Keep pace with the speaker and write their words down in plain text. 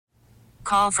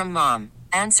call from mom.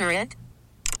 Answer it.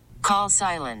 Call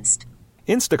silenced.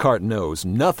 Instacart knows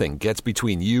nothing gets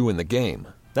between you and the game.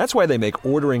 That's why they make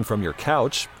ordering from your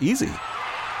couch easy.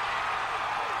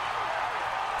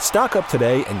 Stock up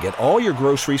today and get all your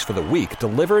groceries for the week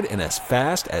delivered in as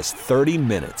fast as 30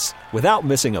 minutes without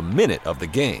missing a minute of the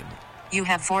game. You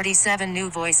have 47 new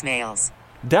voicemails.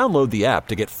 Download the app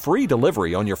to get free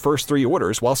delivery on your first 3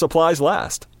 orders while supplies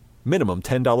last. Minimum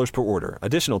 $10 per order.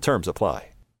 Additional terms apply.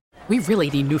 We really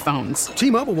need new phones.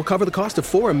 T-Mobile will cover the cost of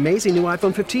 4 amazing new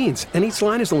iPhone 15s, and each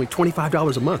line is only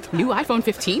 $25 a month. New iPhone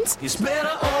 15s? It's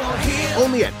better over here.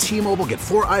 Only at T-Mobile, get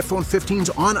 4 iPhone 15s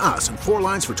on us and 4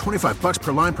 lines for $25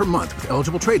 per line per month with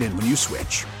eligible trade-in when you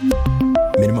switch.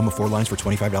 Minimum of 4 lines for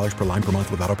 $25 per line per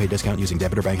month with autopay discount using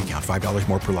debit or bank account. $5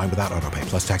 more per line without autopay,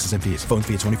 plus taxes and fees. Phone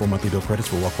fee at 24 monthly bill credits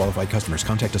for well-qualified customers.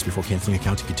 Contact us before canceling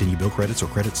account to continue bill credits or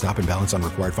credit stop and balance on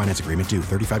required finance agreement due.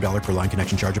 $35 per line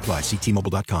connection charge applies. See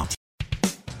T-Mobile.com.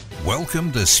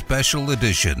 Welcome to Special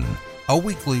Edition, a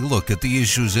weekly look at the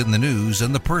issues in the news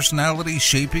and the personalities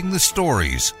shaping the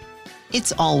stories.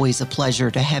 It's always a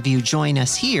pleasure to have you join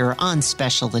us here on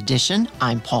Special Edition.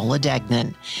 I'm Paula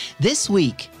Degnan. This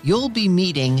week, you'll be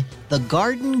meeting the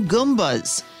Garden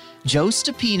Goombas, Joe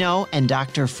Stupino and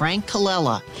Dr. Frank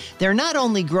Colella. They're not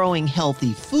only growing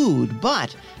healthy food,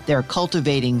 but they're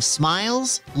cultivating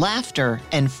smiles, laughter,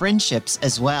 and friendships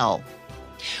as well.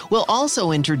 We'll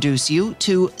also introduce you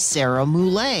to Sarah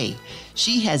Moulet.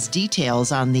 She has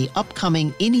details on the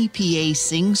upcoming NEPA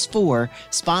Sings 4,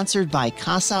 sponsored by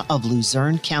CASA of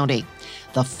Luzerne County.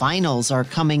 The finals are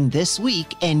coming this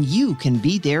week, and you can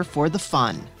be there for the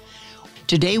fun.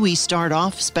 Today we start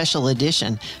off Special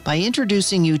Edition by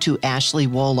introducing you to Ashley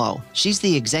Wolo. She's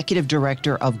the Executive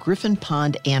Director of Griffin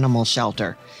Pond Animal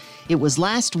Shelter. It was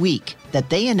last week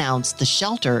that they announced the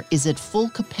shelter is at full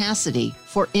capacity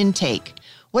for intake.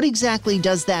 What exactly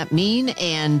does that mean,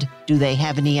 and do they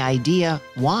have any idea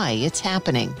why it's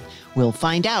happening? We'll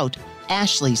find out.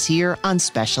 Ashley's here on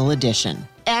Special Edition.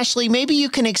 Ashley, maybe you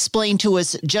can explain to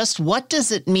us just what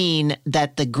does it mean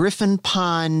that the Griffin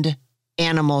Pond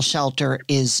Animal Shelter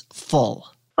is full?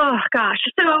 Oh, gosh.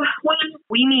 So when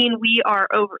we mean we are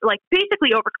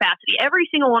basically over capacity, every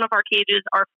single one of our cages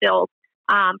are filled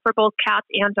for both cats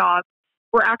and dogs.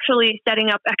 We're actually setting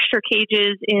up extra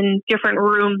cages in different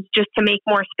rooms just to make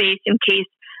more space in case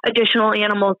additional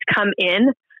animals come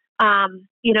in.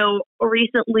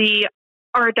 Recently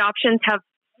our adoptions have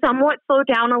somewhat slowed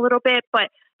down a little bit, but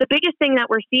the biggest thing that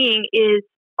we're seeing is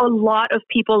a lot of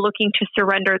people looking to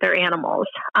surrender their animals.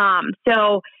 As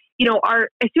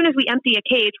soon as we empty a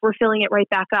cage, we're filling it right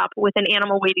back up with an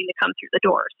animal waiting to come through the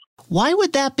doors. Why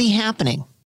would that be happening?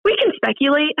 We can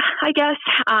speculate, I guess.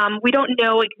 We don't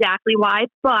know exactly why,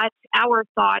 but our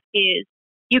thought is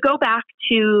you go back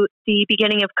to the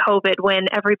beginning of COVID when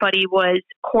everybody was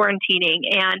quarantining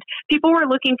and people were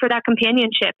looking for that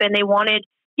companionship and they wanted,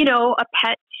 a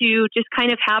pet to just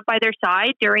kind of have by their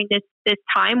side during this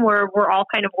time where we're all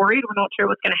kind of worried. We're not sure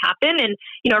what's going to happen. And,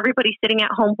 everybody's sitting at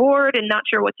home bored and not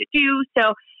sure what to do.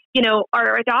 So,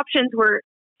 our adoptions were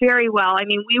very well. I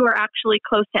mean, we were actually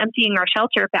close to emptying our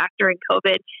shelter back during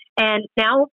COVID. And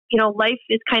now, life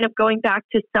is kind of going back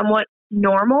to somewhat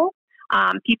normal.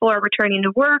 People are returning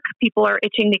to work. People are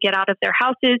itching to get out of their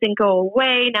houses and go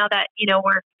away now that,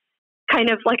 we're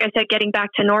kind of, like I said, getting back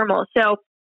to normal. So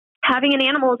having an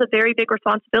animal is a very big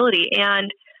responsibility.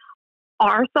 And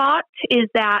our thought is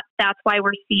that that's why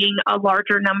we're seeing a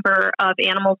larger number of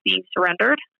animals being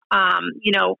surrendered.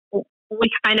 We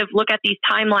kind of look at these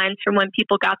timelines from when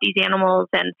people got these animals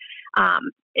and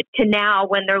to now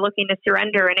when they're looking to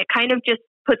surrender. And it kind of just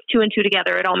puts 2 and 2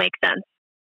 together. It all makes sense.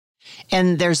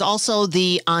 And there's also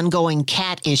the ongoing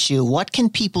cat issue. What can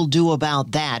people do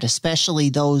about that, especially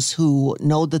those who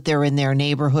know that they're in their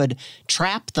neighborhood,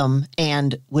 trap them,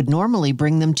 and would normally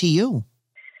bring them to you?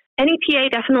 NEPA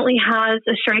definitely has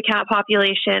a stray cat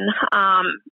population.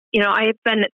 I've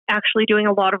been actually doing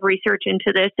a lot of research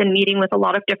into this and meeting with a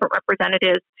lot of different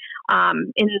representatives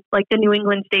in like the New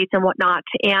England states and whatnot.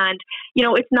 And,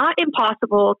 it's not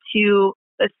impossible to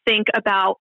think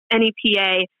about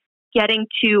NEPA getting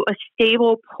to a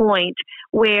stable point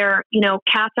where,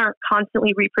 cats aren't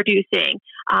constantly reproducing,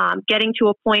 getting to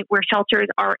a point where shelters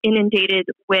are inundated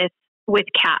with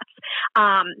cats.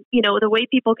 The way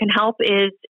people can help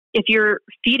is if you're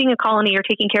feeding a colony or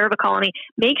taking care of a colony,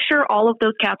 make sure all of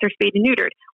those cats are spayed and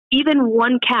neutered. Even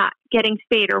one cat getting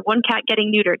spayed or one cat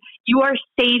getting neutered, you are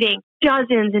saving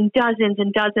dozens and dozens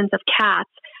and dozens of cats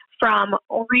from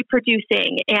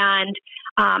reproducing. And,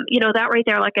 that right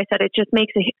there, like I said, it just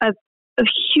makes a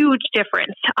huge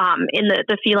difference in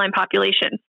the feline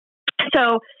population.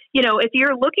 So, if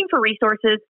you're looking for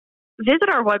resources, visit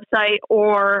our website,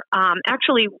 or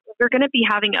actually, we're going to be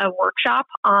having a workshop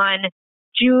on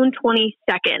June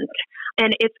 22nd,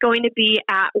 and it's going to be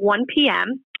at 1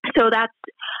 p.m. So that's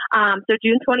so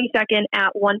June 22nd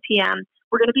at 1 p.m.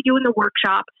 We're going to be doing the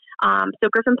workshop. So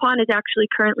Griffin Pond is actually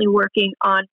currently working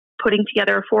on putting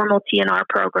together a formal TNR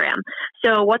program.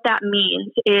 So what that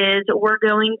means is we're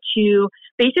going to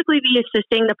basically be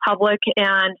assisting the public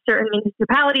and certain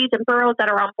municipalities and boroughs that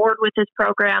are on board with this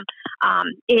program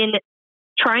in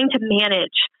trying to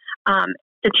manage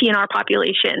the TNR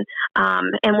population.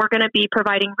 And we're going to be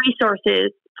providing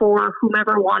resources for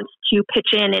whomever wants to pitch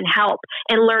in and help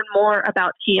and learn more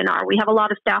about TNR. We have a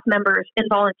lot of staff members and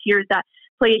volunteers that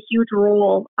play a huge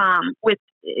role with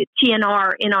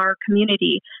TNR in our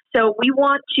community. So we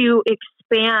want to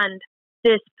expand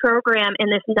this program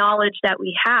and this knowledge that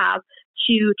we have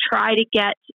to try to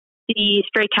get the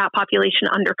stray cat population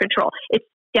under control. It's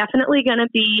definitely going to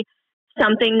be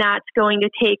something that's going to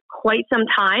take quite some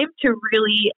time to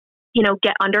really,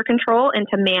 get under control and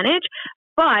to manage,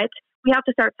 but we have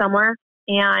to start somewhere.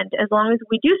 And as long as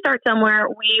we do start somewhere,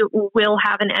 we will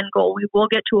have an end goal. We will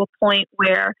get to a point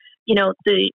where,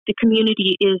 the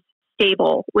community is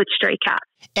stable with stray cats.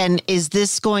 And is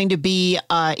this going to be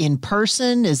in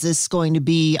person? Is this going to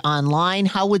be online?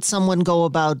 How would someone go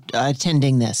about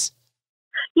attending this?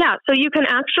 Yeah, so you can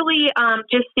actually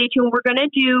just stay tuned. We're going to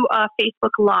do a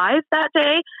Facebook Live that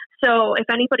day. So if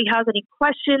anybody has any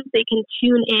questions, they can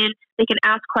tune in. They can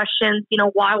ask questions,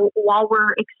 while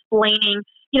we're explaining,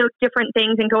 different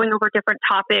things and going over different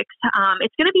topics.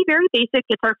 It's going to be very basic.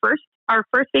 It's our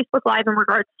first Facebook Live in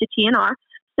regards to TNR.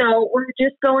 So we're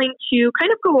just going to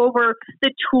kind of go over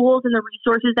the tools and the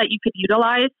resources that you could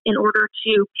utilize in order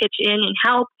to pitch in and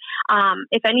help.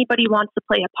 If anybody wants to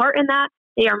play a part in that,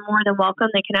 they are more than welcome.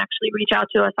 They can actually reach out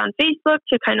to us on Facebook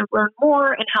to kind of learn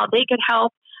more and how they could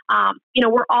help.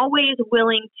 We're always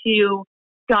willing to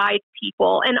guide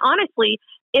people. And honestly,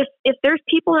 if there's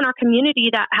people in our community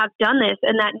that have done this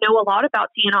and that know a lot about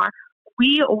TNR,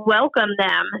 we welcome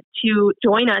them to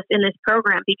join us in this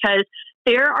program because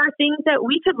there are things that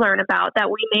we could learn about that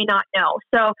we may not know.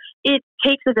 So it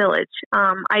takes a village.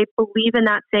 I believe in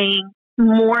that saying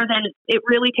more than it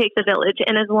really takes a village.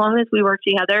 And as long as we work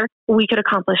together, we could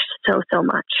accomplish so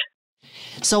much.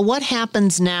 So what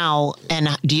happens now, and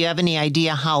do you have any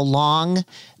idea how long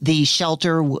the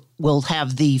shelter will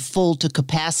have the full to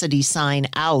capacity sign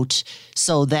out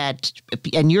so that,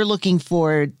 and you're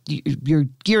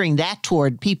gearing that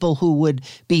toward people who would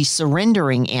be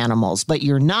surrendering animals, but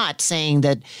you're not saying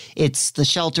that the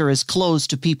shelter is closed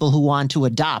to people who want to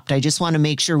adopt. I just want to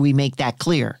make sure we make that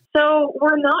clear. So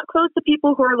we're not closed to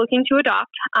people who are looking to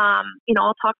adopt.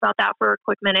 I'll talk about that for a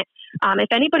quick minute. If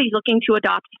anybody's looking to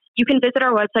adopt, you can visit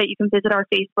our website. You can visit our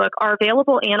Facebook. Our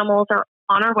available animals are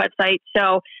on our website.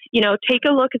 So, take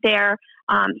a look there.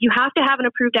 You have to have an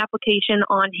approved application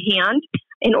on hand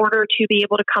in order to be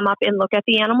able to come up and look at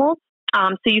the animals.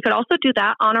 So you could also do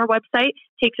that on our website.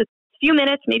 Takes a few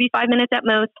minutes, maybe 5 minutes at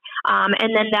most.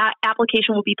 And then that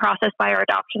application will be processed by our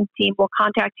adoptions team. We'll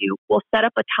contact you. We'll set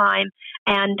up a time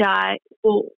and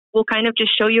we'll kind of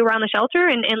just show you around the shelter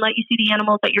and let you see the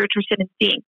animals that you're interested in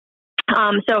seeing.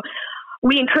 So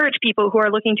we encourage people who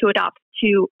are looking to adopt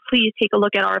to please take a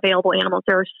look at our available animals.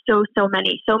 There are so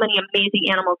many amazing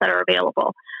animals that are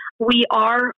available. We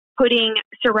are putting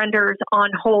surrenders on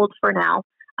hold for now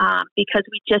because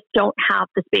we just don't have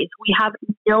the space. We have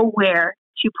nowhere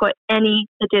to put any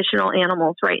additional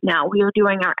animals right now. We are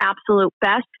doing our absolute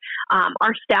best.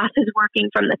 Our staff is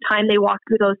working from the time they walk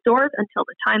through those doors until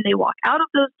the time they walk out of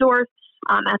those doors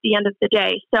at the end of the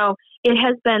day. So it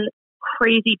has been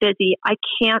crazy busy. I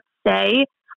can't say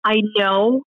I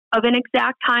know of an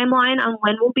exact timeline on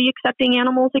when we'll be accepting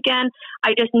animals again.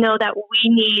 I just know that we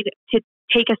need to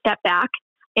take a step back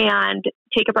and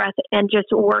take a breath and just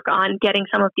work on getting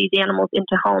some of these animals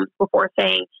into homes before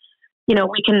saying,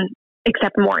 we can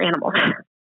accept more animals.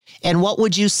 And what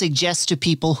would you suggest to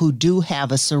people who do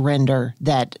have a surrender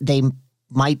that they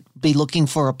might be looking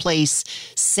for a place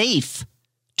safe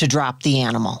to drop the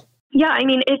animal? Yeah,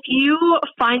 if you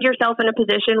find yourself in a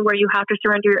position where you have to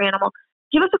surrender your animal,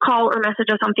 give us a call or message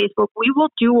us on Facebook. We will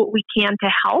do what we can to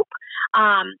help.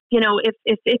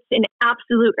 If it's an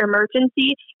absolute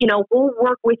emergency, we'll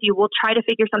work with you. We'll try to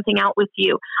figure something out with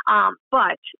you.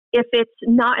 But if it's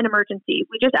not an emergency,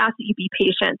 we just ask that you be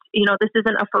patient. This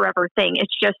isn't a forever thing.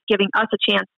 It's just giving us a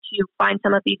chance to find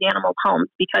some of these animals homes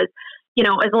because,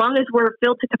 as long as we're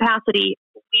filled to capacity,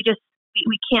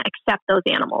 we can't accept those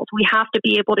animals. We have to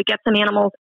be able to get some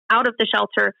animals out of the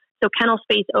shelter so kennel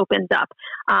space opens up.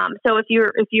 So if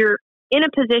you're in a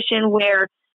position where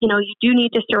you do need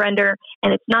to surrender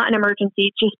and it's not an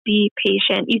emergency, just be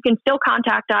patient. You can still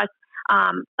contact us.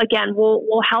 Again,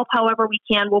 we'll help however we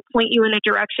can. We'll point you in a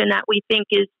direction that we think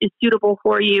is suitable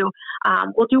for you.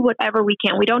 We'll do whatever we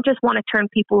can. We don't just want to turn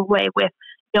people away with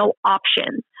no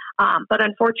options. But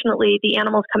unfortunately, the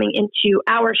animals coming into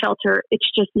our shelter, it's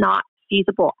just not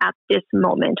feasible at this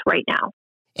moment right now.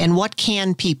 And what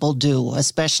can people do,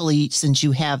 especially since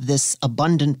you have this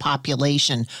abundant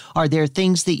population? Are there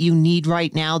things that you need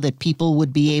right now that people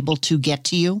would be able to get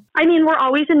to you? I mean, we're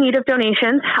always in need of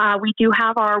donations. We do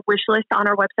have our wish list on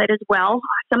our website as well.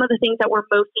 Some of the things that we're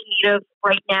most in need of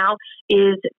right now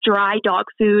is dry dog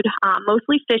food,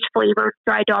 mostly fish-flavored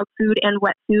dry dog food and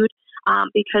wet food,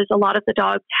 because a lot of the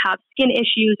dogs have skin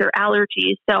issues or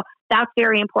allergies. So that's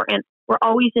very important. We're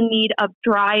always in need of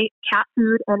dry cat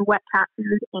food and wet cat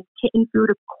food and kitten food,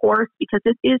 of course, because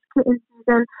this is kitten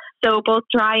season. So both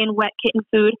dry and wet kitten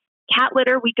food. Cat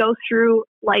litter, we go through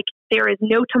like there is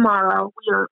no tomorrow.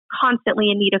 We are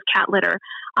constantly in need of cat litter.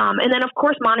 And then, of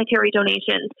course, monetary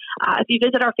donations. If you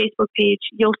visit our Facebook page,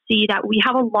 you'll see that we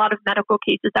have a lot of medical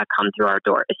cases that come through our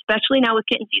door, especially now with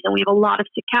kitten season. We have a lot of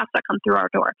sick cats that come through our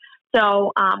door.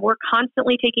 So we're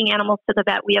constantly taking animals to the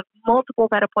vet. We have multiple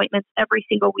vet appointments every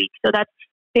single week. So that's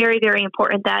very, very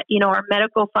important that, our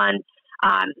medical fund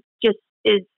just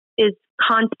is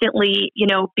constantly,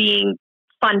 being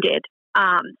funded.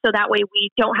 So that way we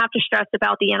don't have to stress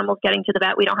about the animals getting to the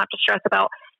vet. We don't have to stress about,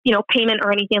 payment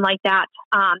or anything like that.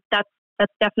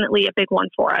 That's definitely a big one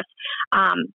for us.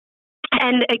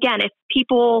 And again, if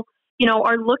people,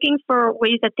 are looking for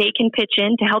ways that they can pitch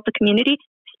in to help the community,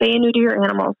 spay and neuter your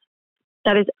animals.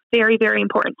 That is very, very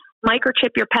important.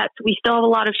 Microchip your pets. We still have a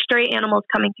lot of stray animals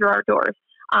coming through our doors.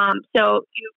 So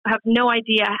you have no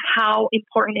idea how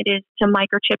important it is to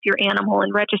microchip your animal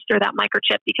and register that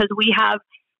microchip, because we have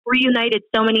reunited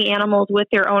so many animals with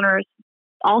their owners,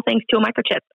 all thanks to a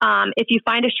microchip. If you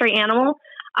find a stray animal,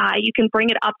 you can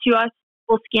bring it up to us.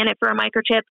 We'll scan it for a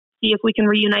microchip, see if we can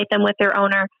reunite them with their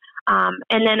owner.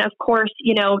 And then, of course,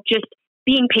 just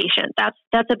being patient.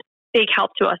 That's a big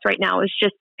help to us right now, is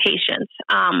just patience.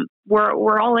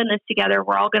 We're all in this together.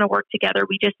 We're all going to work together.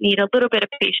 We just need a little bit of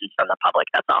patience from the public.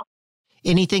 That's all.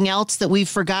 Anything else that we've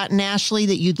forgotten, Ashley,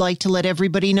 that you'd like to let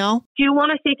everybody know? I do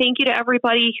want to say thank you to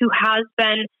everybody who has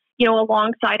been,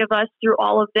 alongside of us through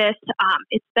all of this.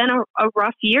 It's been a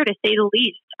rough year, to say the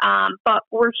least. But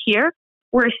we're here.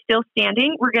 We're still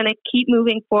standing. We're going to keep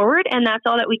moving forward, and that's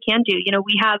all that we can do.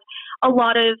 We have a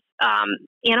lot of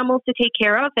animals to take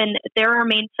care of, and they're our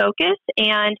main focus.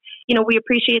 And, we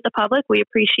appreciate the public. We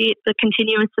appreciate the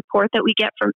continuous support that we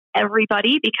get from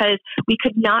everybody, because we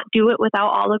could not do it without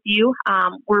all of you.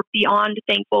 We're beyond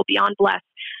thankful, beyond blessed.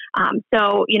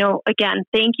 So, again,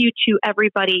 thank you to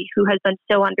everybody who has been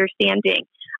so understanding.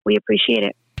 We appreciate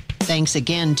it. Thanks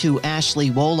again to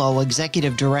Ashley Wolo,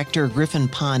 Executive Director, Griffin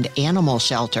Pond Animal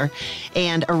Shelter.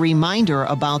 And a reminder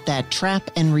about that trap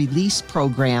and release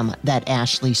program that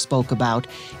Ashley spoke about.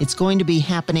 It's going to be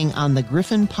happening on the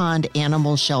Griffin Pond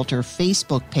Animal Shelter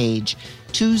Facebook page,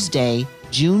 Tuesday,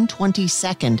 June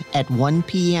 22nd at 1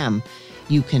 p.m.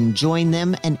 You can join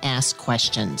them and ask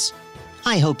questions.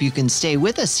 I hope you can stay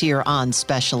with us here on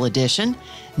Special Edition.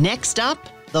 Next up,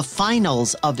 the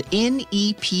finals of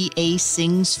NEPA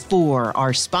Sings 4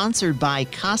 are sponsored by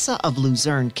CASA of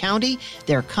Luzerne County.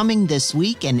 They're coming this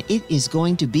week, and it is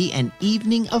going to be an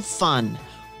evening of fun.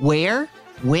 Where?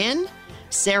 When?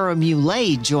 Sarah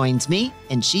Muley joins me,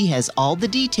 and she has all the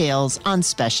details on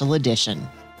Special Edition.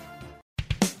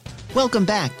 Welcome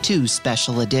back to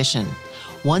Special Edition.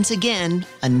 Once again,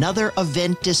 another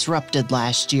event disrupted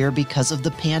last year because of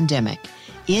the pandemic.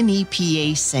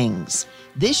 NEPA Sings.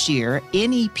 This year,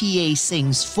 NEPA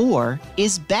Sings 4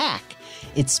 is back.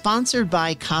 It's sponsored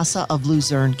by CASA of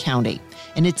Luzerne County,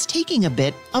 and it's taking a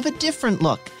bit of a different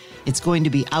look. It's going to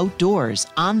be outdoors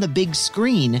on the big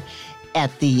screen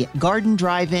at the Garden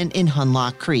Drive-In in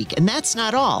Hunlock Creek. And that's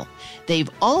not all. They've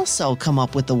also come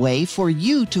up with a way for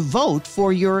you to vote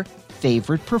for your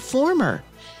favorite performer.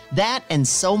 That and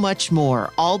so much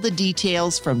more. All the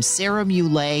details from Sarah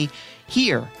Muley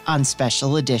here on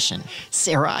Special Edition.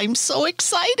 Sarah, I'm so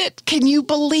excited. Can you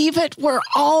believe it? We're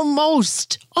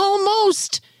almost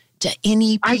to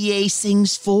NEPA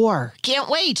Sings 4. Can't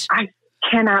wait. I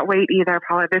cannot wait either,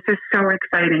 Paula. This is so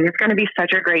exciting. It's going to be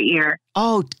such a great year.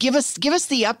 Oh, give us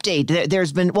the update.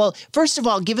 There's been, well, first of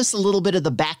all, give us a little bit of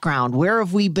the background. Where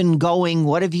have we been going?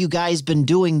 What have you guys been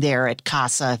doing there at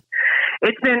CASA?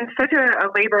 It's been such a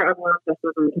labor of love.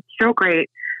 It's so great.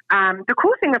 The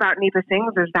cool thing about NEPA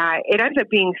Sings is that it ends up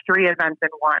being 3 events in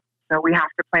one. So we have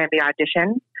to plan the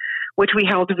audition, which we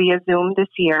held via Zoom this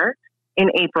year in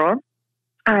April.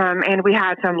 And we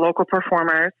had some local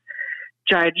performers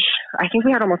judge. I think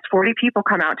we had almost 40 people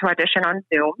come out to audition on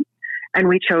Zoom, and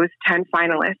we chose 10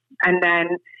 finalists. And then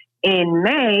in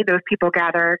May, those people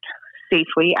gathered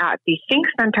safely at the Think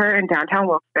Center in downtown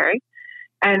Wilkes-Barre.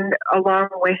 And along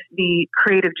with the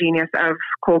creative genius of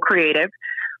Cole Creative,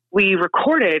 we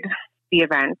recorded the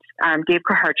event. Dave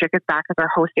Kuharchik is back as our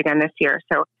host again this year.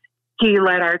 So he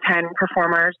led our 10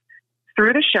 performers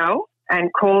through the show, and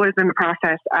Cole is in the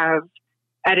process of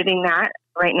editing that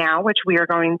right now, which we are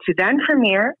going to then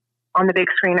premiere on the big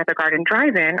screen at the Garden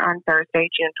Drive-In on Thursday,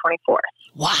 June 24th.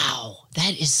 Wow,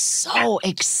 that is so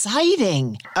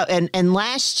exciting. And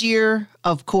last year,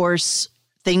 of course,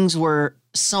 things were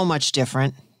so much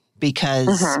different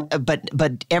because,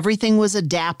 but everything was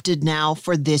adapted now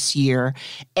for this year.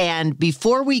 And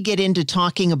before we get into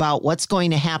talking about what's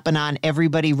going to happen on,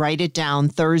 everybody write it down,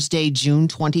 Thursday, June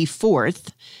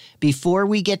 24th, before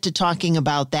we get to talking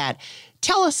about that,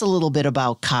 tell us a little bit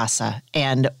about CASA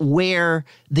and where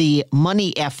the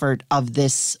money effort of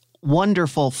this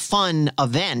wonderful, fun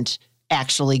event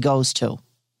actually goes to.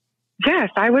 Yes,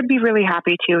 I would be really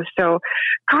happy to. So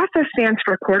CASA stands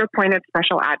for Court Appointed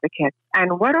Special Advocates.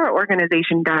 And what our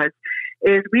organization does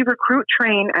is we recruit,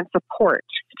 train, and support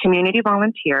community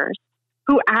volunteers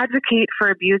who advocate for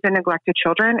abused and neglected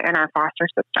children in our foster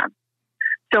system.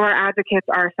 So our advocates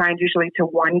are assigned usually to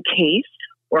one case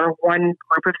or one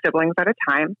group of siblings at a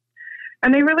time.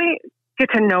 And they really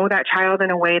get to know that child in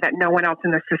a way that no one else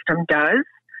in the system does.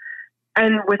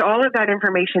 And with all of that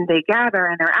information they gather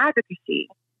in their advocacy,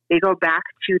 they go back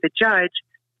to the judge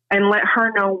and let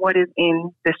her know what is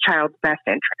in this child's best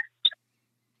interest.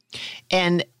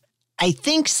 And I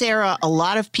think, Sarah, a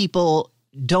lot of people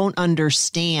don't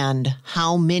understand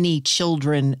how many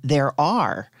children there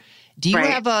are. Do you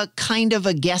have a kind of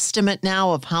a guesstimate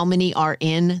now of how many are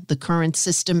in the current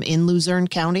system in Luzerne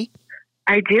County?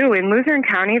 I do. In Luzerne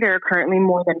County, there are currently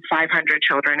more than 500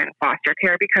 children in foster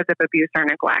care because of abuse or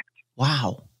neglect.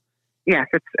 Wow. Yes,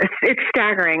 it's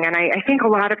staggering. And I think a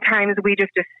lot of times we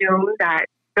just assume that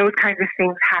those kinds of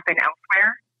things happen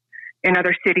elsewhere in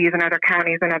other cities and other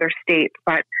counties and other states.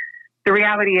 But the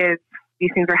reality is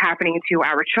these things are happening to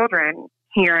our children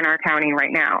here in our county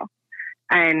right now.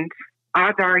 And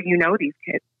odds are, you know, these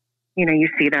kids, you know, you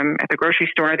see them at the grocery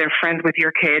store, they're friends with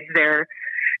your kids, they're,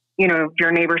 you know,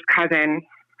 your neighbor's cousin.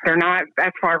 They're not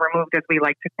as far removed as we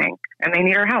like to think, and they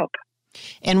need our help.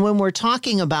 And when we're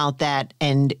talking about that,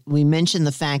 and we mentioned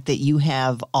the fact that you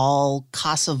have all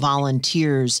CASA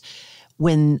volunteers,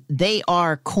 when they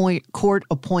are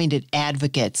court-appointed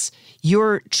advocates,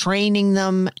 you're training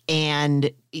them,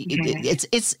 and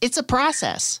it's a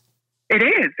process. It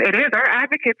is. Our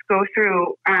advocates go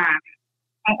through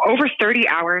over 30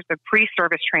 hours of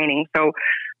pre-service training. So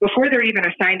before they're even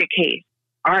assigned a case,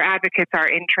 our advocates are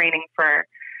in training for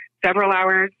several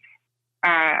hours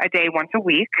a day, once a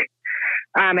week.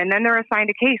 And then they're assigned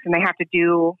a case, and they have to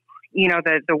do, you know,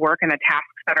 the work and the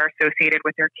tasks that are associated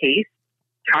with their case,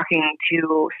 talking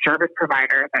to service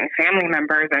providers and family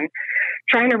members and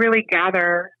trying to really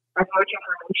gather as much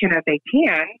information as they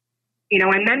can, you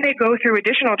know, and then they go through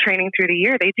additional training through the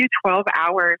year. They do 12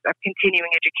 hours of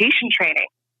continuing education training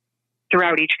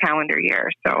throughout each calendar year.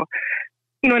 So,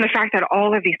 you know, and the fact that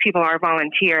all of these people are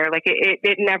volunteer, like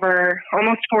it never,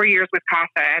 almost 4 years with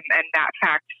CASA, and that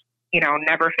fact, you know,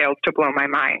 never fails to blow my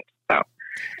mind. So.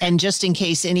 And just in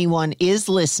case anyone is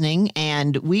listening,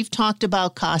 and we've talked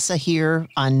about CASA here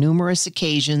on numerous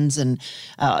occasions and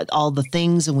all the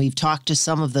things, and we've talked to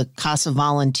some of the CASA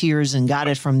volunteers and got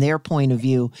it from their point of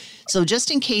view. So just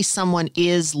in case someone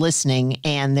is listening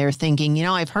and they're thinking, you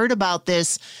know, I've heard about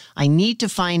this, I need to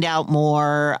find out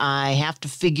more, I have to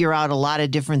figure out a lot of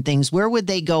different things, where would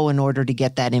they go in order to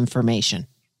get that information?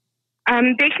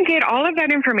 They can get all of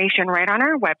that information right on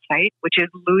our website, which is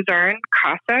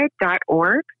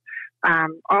luzernecasa.org.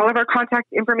 All of our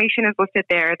contact information is listed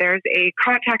there. There's a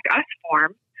contact us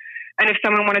form. And if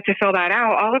someone wanted to fill that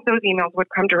out, all of those emails would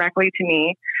come directly to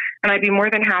me. And I'd be more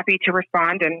than happy to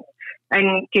respond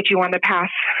and get you on the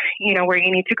path, you know, where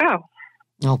you need to go.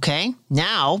 Okay.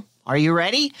 Now, are you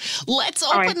ready? Let's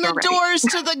open the doors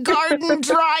to the Garden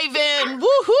Drive-In.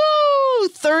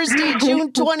 Woohoo! Thursday,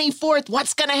 June 24th.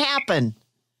 What's going to happen?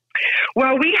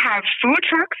 Well, we have food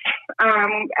trucks.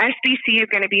 SBC is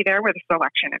going to be there with a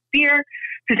selection of beer.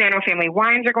 Susano Family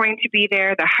Wines are going to be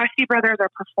there. The Husty Brothers are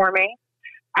performing.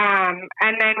 And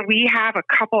then we have a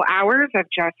couple hours of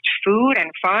just food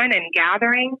and fun and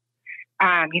gathering,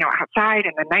 you know, outside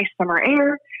in the nice summer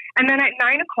air. And then at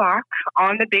 9 o'clock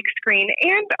on the big screen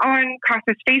and on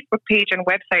CASA's Facebook page and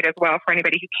website as well for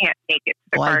anybody who can't make it to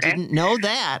the garden. I didn't know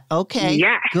that. Okay.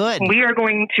 Yes. Good. We are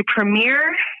going to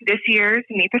premiere this year's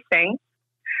NEPA Sings.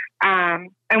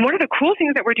 And one of the cool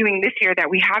things that we're doing this year that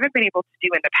we haven't been able to do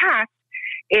in the past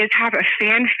is have a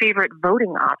fan favorite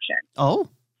voting option. Oh.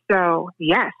 So,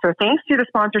 yes. So thanks to the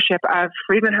sponsorship of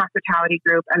Friedman Hospitality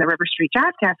Group and the River Street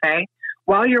Jazz Cafe,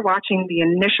 while you're watching the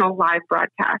initial live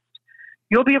broadcast,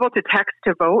 you'll be able to text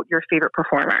to vote your favorite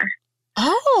performer.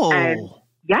 Oh. And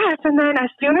yes. And then as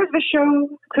soon as the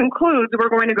show concludes, we're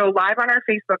going to go live on our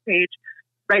Facebook page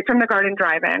right from the Garden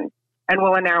Drive-In, and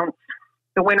we'll announce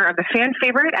the winner of the fan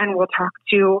favorite, and we'll talk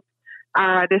to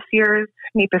this year's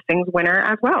NEPA Sings winner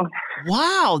as well.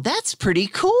 Wow, that's pretty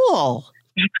cool.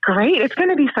 It's great. It's going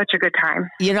to be such a good time.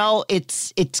 You know,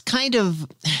 it's kind of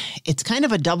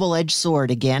a double-edged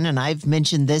sword again, and I've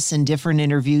mentioned this in different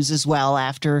interviews as well.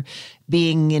 After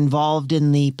being involved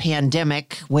in the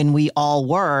pandemic, when we all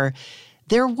were,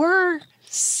 there were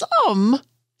some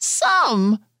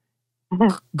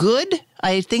good,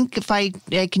 I think, if I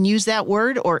can use that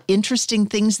word, or interesting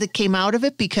things that came out of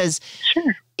it, because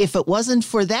if it wasn't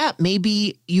for that,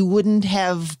 maybe you wouldn't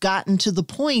have gotten to the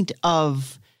point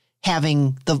of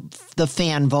having the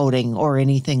fan voting or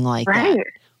anything like that.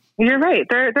 You're right.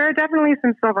 There are definitely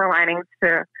some silver linings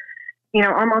to,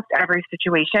 almost every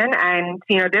situation. And,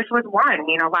 this was one.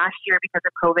 Last year, because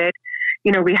of COVID,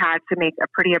 we had to make a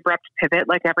pretty abrupt pivot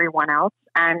like everyone else.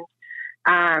 And,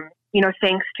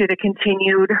 thanks to the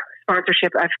continued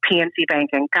sponsorship of PNC Bank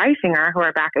and Geisinger, who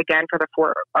are back again for the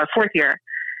fourth year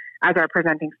as our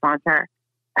presenting sponsor.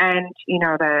 And,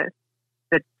 the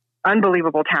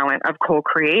unbelievable talent of Cole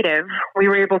Creative, we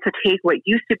were able to take what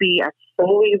used to be a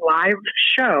solely live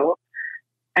show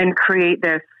and create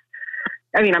this.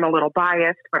 I mean, I'm a little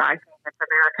biased, but I think it's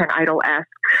American Idol-esque,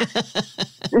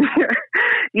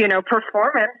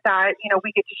 performance that,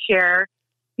 we get to share,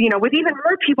 with even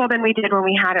more people than we did when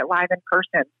we had it live in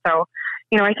person. So,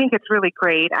 I think it's really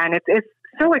great. And it's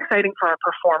so exciting for our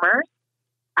performers,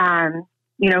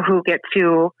 who get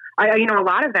to, a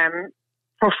lot of them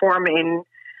perform in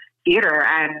theater,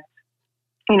 and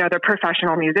they're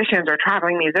professional musicians or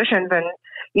traveling musicians, and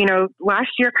last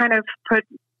year kind of put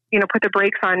the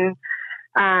brakes on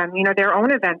their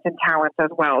own events and talents as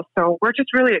well. So we're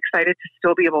just really excited to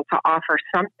still be able to offer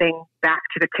something back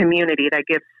to the community that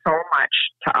gives so much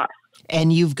to us.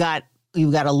 And you've got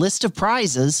a list of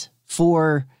prizes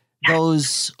for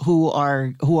those who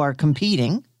are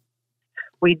competing.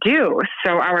 We do.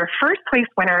 So our first place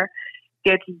winner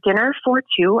gets dinner for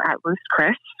two at Ruth's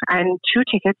Chris and 2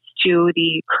 tickets to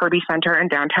the Kirby Center in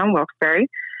downtown Wilkes-Barre.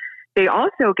 They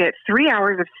also get 3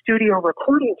 hours of studio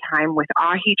recording time with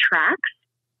Ahi Tracks,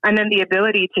 and then the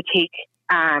ability to take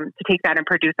that and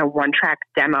produce a 1-track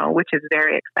demo, which is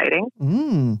very exciting.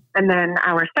 And then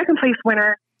our second place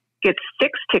winner gets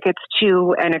 6 tickets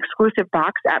to an exclusive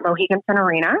box at Mohegan Sun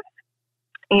Arena.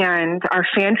 And our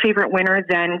fan favorite winner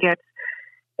then gets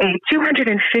a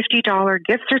 $250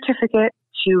 gift certificate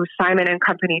to Simon &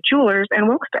 Company Jewelers in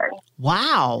Wilkes-Barre.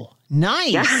 Wow.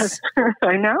 Nice. Yes,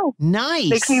 I know.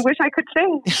 Nice. Makes me wish I could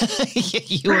sing.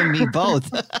 You and me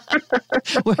both.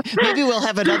 Maybe we'll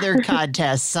have another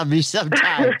contest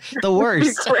sometime. The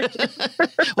worst.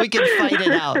 We can fight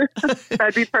it out.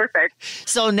 That'd be perfect.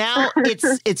 So now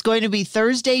it's going to be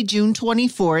Thursday, June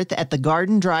 24th at the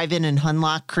Garden Drive-In in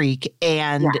Hunlock Creek,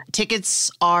 and tickets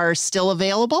are still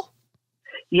available?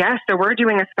 Yes, so we're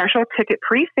doing a special ticket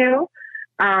pre-sale.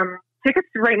 Tickets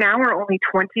right now are only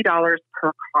 $20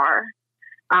 per car.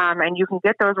 And you can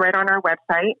get those right on our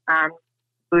website,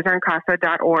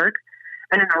 LuzerneCasa.org.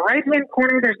 And in the right-hand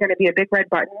corner, there's going to be a big red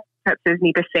button that says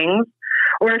NEPA Sings.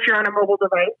 Or if you're on a mobile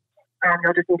device,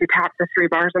 you'll just need to tap the 3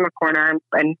 bars in the corner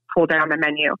and pull down the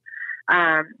menu.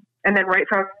 And then right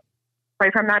from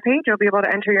that page, you'll be able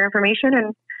to enter your information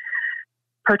and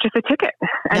purchase a ticket.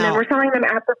 And then we're selling them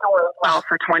at the door as well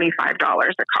for $25 a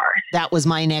car. That was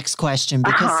my next question,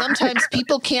 because sometimes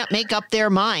people can't make up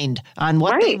their mind on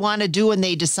what they want to do, and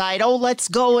they decide, let's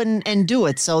go and do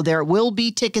it. So there will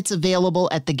be tickets available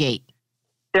at the gate.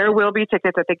 There will be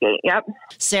tickets at the gate, yep.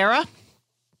 Sarah,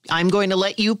 I'm going to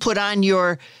let you put on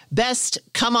your best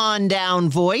come on down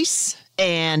voice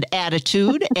and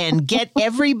attitude and get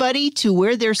everybody to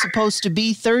where they're supposed to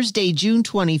be Thursday, June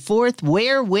 24th.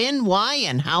 Where, when, why,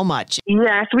 and how much?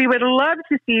 Yes, we would love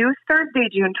to see you Thursday,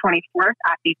 June 24th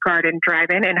at the Garden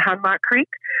Drive-In in Hunlock Creek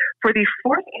for the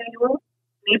 4th annual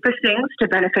NEPA Sings to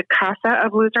benefit CASA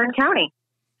of Luzerne County.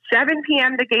 7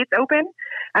 p.m. the gates open,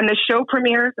 and the show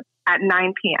premieres at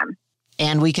 9 p.m.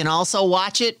 And we can also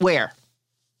watch it where?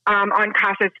 on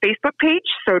CASA's Facebook page.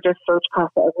 So just search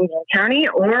CASA of Luzerne County,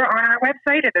 or on our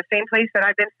website at the same place that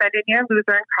I've been sending you,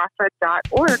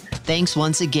 LuzerneCASA.org. Thanks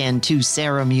once again to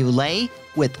Sarah Muley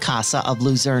with CASA of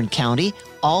Luzerne County.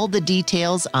 All the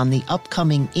details on the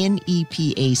upcoming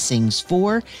NEPA Sings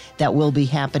 4 that will be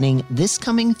happening this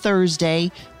coming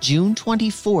Thursday, June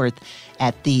 24th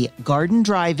at the Garden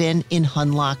Drive-In in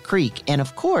Hunlock Creek. And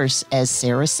of course, as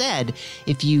Sarah said,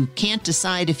 if you can't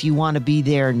decide if you want to be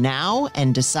there now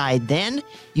and decide then,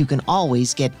 you can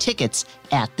always get tickets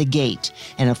at the gate.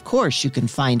 And of course, you can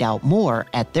find out more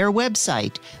at their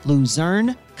website,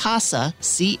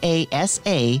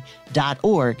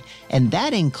 LuzerneCasa.org, and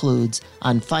that includes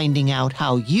on finding out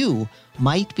how you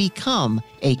might become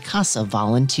a CASA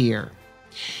volunteer.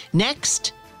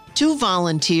 Next, 2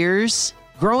 volunteers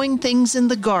growing things in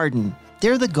the garden.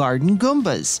 They're the Garden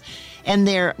Goombas, and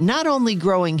they're not only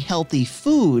growing healthy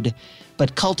food,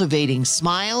 but cultivating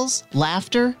smiles,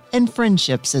 laughter, and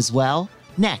friendships as well.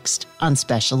 Next on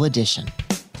Special Edition.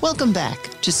 Welcome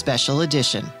back to Special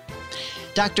Edition.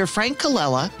 Dr. Frank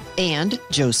Colella and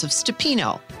Joseph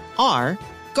Stepino are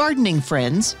gardening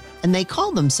friends, and they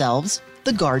call themselves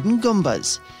the Garden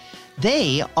Goombas.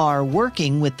 They are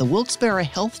working with the Wilkes-Barre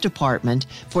Health Department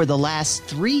for the last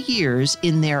 3 years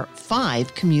in their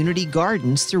 5 community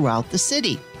gardens throughout the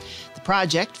city. The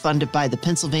project, funded by the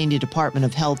Pennsylvania Department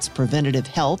of Health's Preventative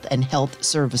Health and Health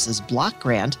Services Block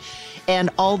Grant, and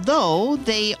although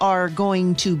they are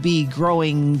going to be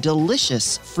growing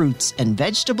delicious fruits and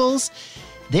vegetables,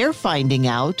 they're finding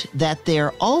out that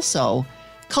they're also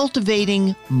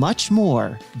cultivating much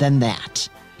more than that.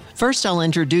 First, I'll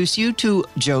introduce you to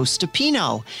Joe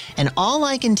Stepino, and all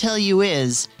I can tell you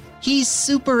is he's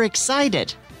super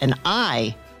excited, and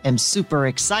I am super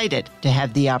excited to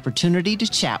have the opportunity to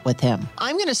chat with him.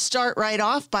 I'm going to start right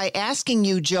off by asking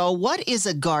you, Joe, what is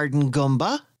a Garden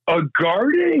Goomba? A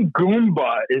garden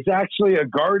Goomba is actually a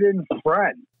garden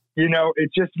friend. You know, it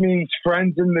just means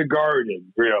friends in the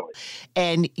garden, really.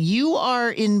 And you are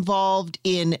involved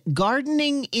in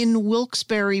gardening in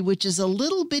Wilkes-Barre, which is a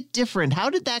little bit different. How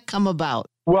did that come about?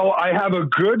 Well, I have a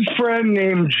good friend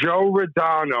named Joe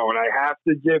Rodano, and I have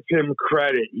to give him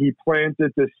credit. He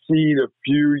planted the seed a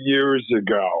few years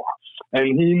ago,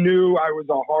 and he knew I was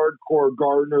a hardcore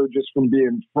gardener just from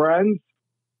being friends.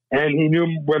 And he knew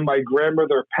when my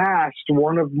grandmother passed,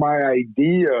 one of my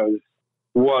ideas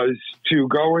was to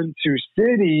go into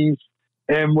cities,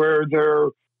 and where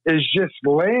there is just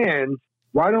land,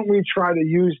 why don't we try to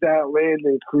use that land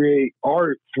and create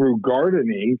art through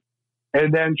gardening,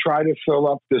 and then try to fill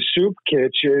up the soup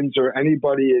kitchens or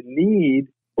anybody in need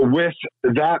with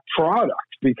that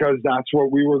product, because that's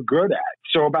what we were good at.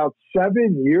 So about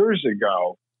 7 years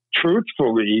ago,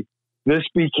 truthfully, this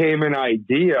became an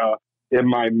idea in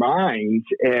my mind,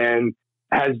 and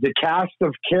as the cast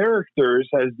of characters,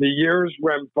 as the years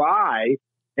went by,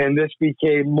 and this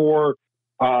became more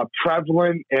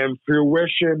prevalent and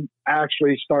fruition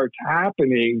actually starts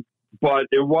happening. But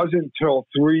it wasn't until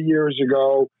 3 years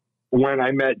ago when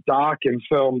I met Doc and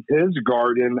filmed his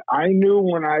garden. I knew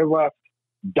when I left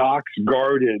Doc's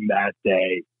garden that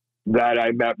day that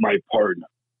I met my partner.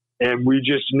 And we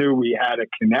just knew we had a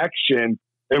connection,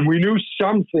 and we knew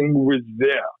something was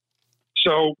there.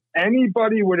 So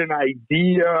anybody with an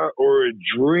idea or a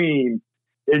dream,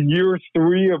 in year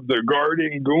 3 of the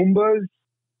Garden Goombas,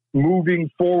 moving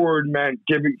forward meant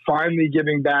finally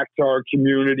giving back to our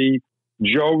community.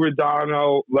 Joe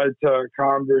Rodano led to a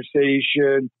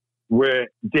conversation with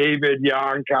David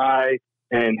Yonkai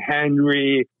and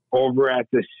Henry over at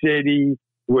the city,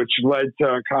 which led to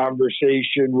a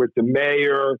conversation with the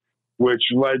mayor,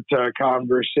 which led to a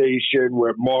conversation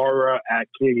with Mara at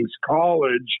King's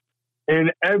College.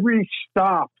 And every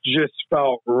stop just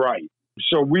felt right.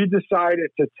 So we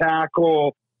decided to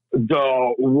tackle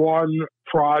the one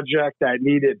project that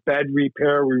needed bed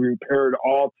repair. We repaired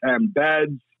all 10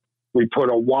 beds. We put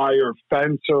a wire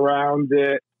fence around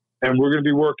it. And we're going to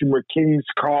be working with King's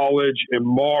College and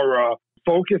Mara,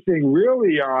 focusing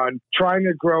really on trying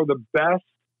to grow the best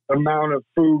amount of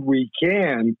food we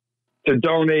can to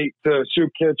donate to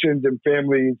soup kitchens and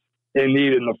families in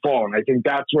need in the fall. And I think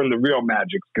that's when the real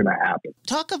magic's going to happen.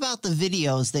 Talk about the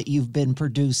videos that you've been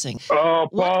producing. Oh,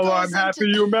 Paula, I'm happy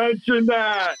you mentioned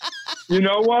that. You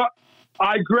know what?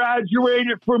 I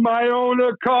graduated from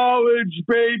Iona College,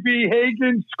 baby,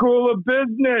 Hagen School of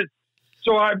Business.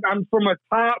 So I'm from a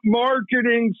top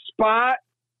marketing spot,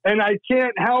 and I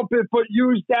can't help it but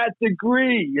use that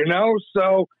degree, you know?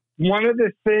 So one of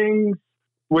the things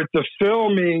with the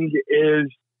filming is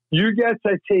you get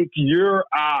to take your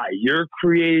eye, your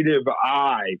creative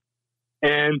eye,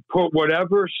 and put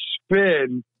whatever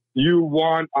spin you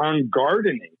want on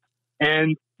gardening.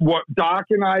 And what Doc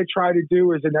and I try to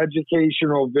do is an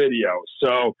educational video.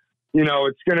 So,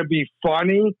 it's going to be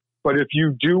funny, but if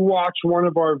you do watch one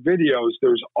of our videos,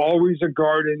 there's always a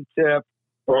garden tip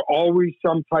or always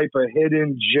some type of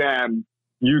hidden gem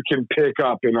you can pick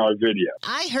up in our video.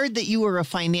 I heard that you were a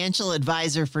financial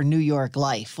advisor for New York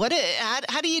Life.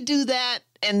 How do you do that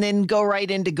and then go right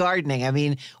into gardening? I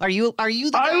mean, are you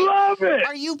the guy? I love it.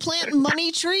 Are you planting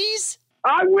money trees?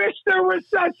 I wish there was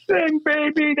such thing,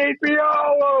 baby. They'd be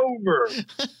all over.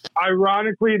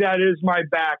 Ironically, that is my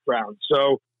background.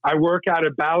 So I work out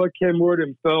of Bala Cynwyd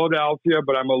in Philadelphia,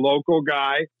 but I'm a local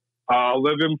guy. I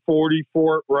live in 40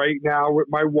 Fort right now with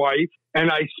my wife. And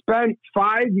I spent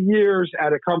 5 years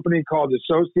at a company called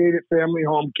Associated Family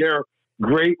Home Care,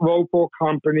 great local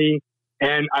company.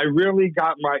 And I really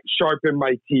sharpened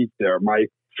my teeth there. My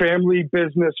family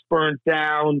business burnt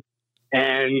down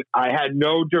and I had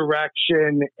no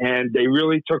direction, and they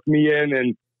really took me in.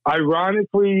 And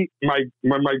ironically,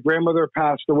 when my grandmother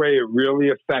passed away, it really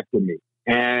affected me.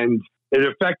 And it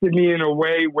affected me in a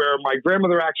way where my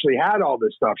grandmother actually had all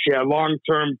this stuff. She had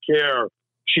long-term care.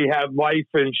 She had life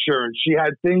insurance. She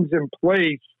had things in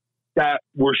place that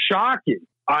were shocking.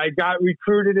 I got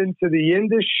recruited into the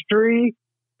industry,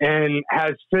 and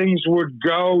as things would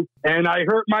go, and I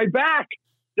hurt my back.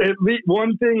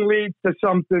 One thing leads to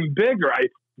something bigger. I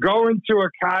go into a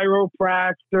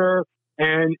chiropractor,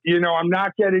 and, I'm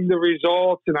not getting the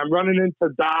results, and I'm running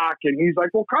into Doc, and he's like,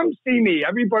 well, come see me.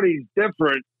 Everybody's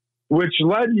different, which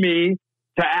led me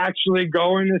to actually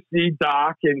going to see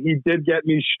Doc, and he did get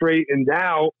me straightened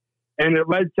out, and it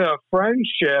led to a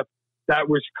friendship that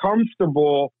was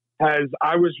comfortable as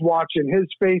I was watching his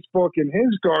Facebook and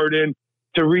his garden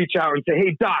to reach out and say,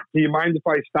 hey, Doc, do you mind if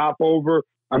I stop over?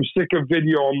 I'm sick of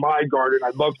video on my garden.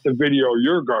 I'd love to video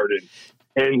your garden.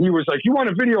 And he was like, you want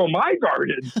a video of my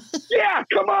garden? Yeah,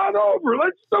 come on over.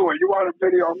 Let's do it. You want a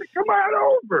video of me? Come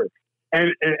on over.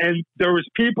 And there was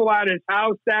people at his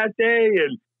house that day,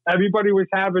 and everybody was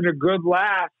having a good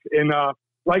laugh. And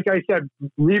like I said,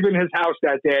 leaving his house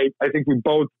that day, I think we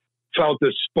both felt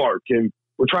a spark. And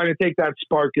we're trying to take that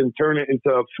spark and turn it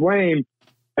into a flame.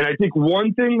 And I think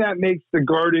one thing that makes the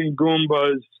Garden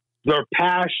Goombas, their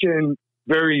passion,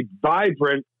 very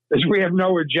vibrant is we have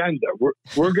no agenda.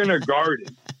 We're going to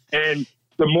garden. And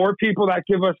the more people that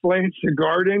give us lands to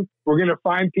garden, we're going to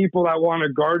find people that want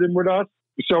to garden with us.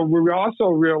 So we also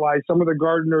realize some of the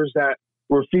gardeners that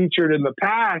were featured in the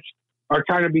past are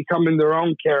kind of becoming their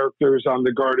own characters on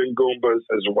the Garden Goombas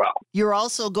as well. You're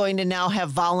also going to now have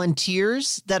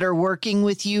volunteers that are working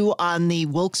with you on the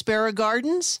Wilkes-Barre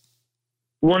Gardens?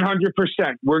 100%.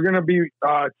 We're going to be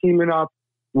teaming up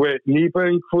with NEPA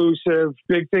Inclusive.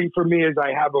 Big thing for me is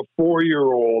I have a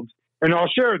 4-year-old, and I'll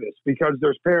share this because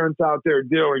there's parents out there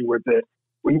dealing with it.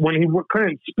 When he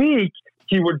couldn't speak,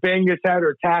 he would bang his head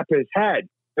or tap his head.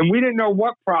 And we didn't know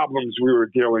what problems we were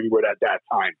dealing with at that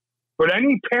time. But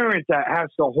any parent that has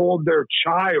to hold their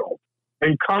child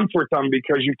and comfort them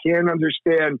because you can't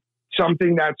understand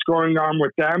something that's going on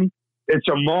with them, it's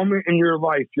a moment in your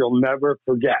life you'll never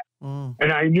forget.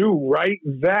 And I knew right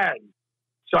then,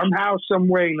 somehow, some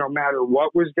way, no matter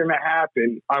what was going to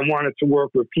happen, I wanted to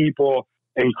work with people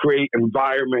and create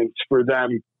environments for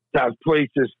them to have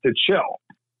places to chill.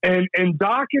 And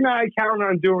Doc and I count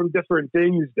on doing different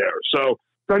things there. So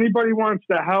if anybody wants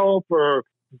to help or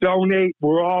donate,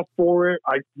 we're all for it.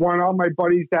 I want all my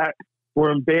buddies that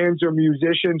were in bands or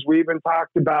musicians. We even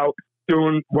talked about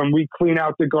doing, when we clean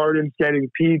out the gardens, getting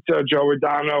pizza. Joe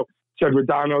Rodano said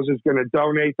Rodano's is going to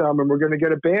donate them, and we're going to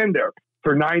get a band there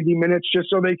for 90 minutes just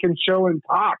so they can chill and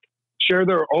talk, share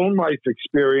their own life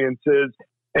experiences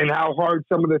and how hard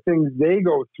some of the things they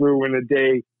go through in a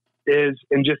day is,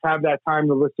 and just have that time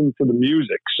to listen to the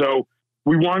music. So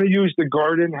we want to use the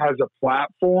garden as a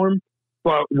platform,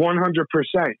 but 100%,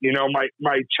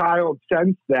 my child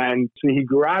since then, so he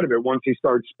grew out of it once he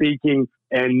started speaking,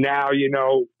 and now,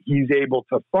 he's able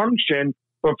to function.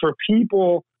 But for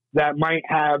people that might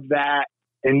have that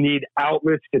and need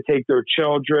outlets to take their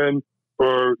children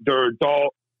or their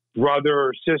adult brother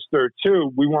or sister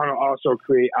too, we want to also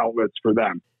create outlets for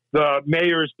them. The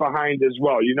mayor's behind as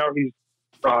well. He's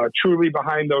truly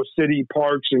behind those city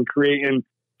parks and creating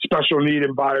special need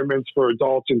environments for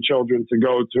adults and children to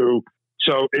go to.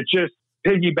 So it just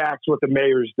piggybacks what the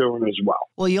mayor's doing as well.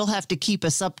 Well, you'll have to keep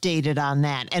us updated on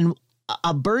that. And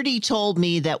a birdie told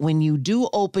me that when you do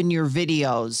open your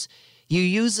videos, you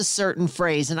use a certain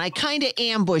phrase, and I kind of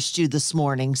ambushed you this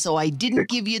morning, so I didn't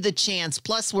give you the chance.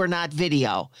 Plus, we're not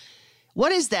video.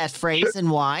 What is that phrase and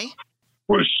why?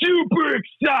 We're super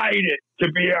excited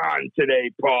to be on today,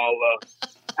 Paula.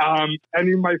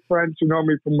 Any of my friends who know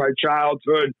me from my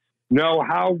childhood know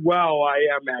how well I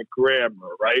am at grammar,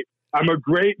 right? I'm a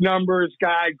great numbers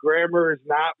guy. Grammar is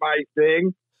not my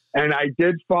thing. And I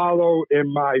did follow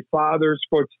in my father's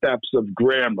footsteps of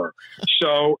grammar.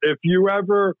 So if you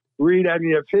ever read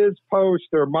any of his posts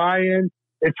or mine,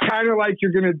 it's kind of like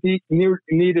you're going to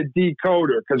need a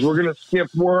decoder because we're going to skip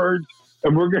words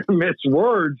and we're going to miss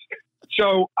words.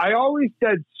 So I always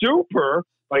said super,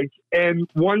 and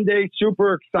one day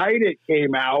Super Excited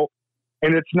came out,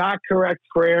 and it's not correct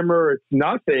grammar. It's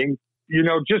nothing,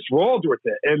 just rolled with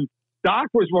it. And Doc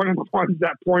was one of the ones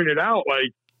that pointed out,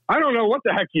 I don't know what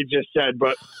the heck you just said,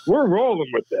 but we're rolling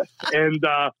with this. And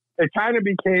it kind of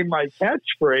became my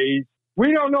catchphrase.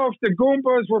 We don't know if the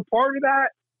Goombas were part of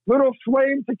that little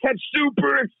flame to catch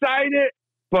Super Excited,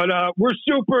 but we're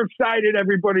super excited.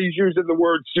 Everybody's using the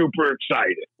word super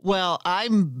excited. Well,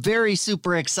 I'm very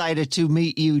super excited to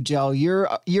meet you, Joe.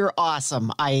 You're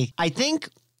awesome. I think,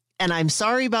 and I'm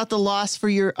sorry about the loss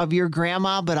of your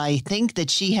grandma, but I think that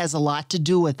she has a lot to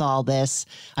do with all this.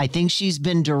 I think she's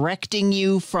been directing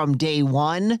you from day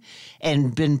one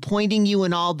and been pointing you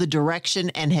in all the direction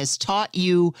and has taught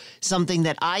you something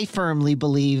that I firmly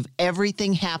believe: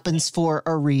 everything happens for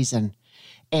a reason.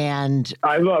 And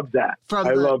I love that. From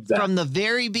the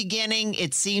very beginning,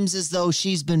 it seems as though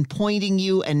she's been pointing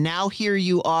you, and now here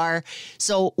you are.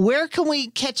 So where can we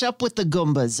catch up with the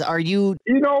Goombas? Are you...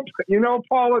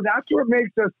 Paula, that's what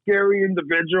makes us scary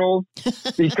individuals,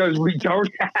 because we don't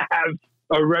have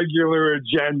a regular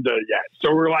agenda yet.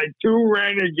 So we're like two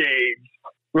renegades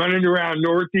running around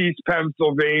Northeast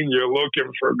Pennsylvania looking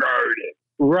for garden.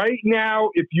 Right now,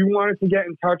 if you wanted to get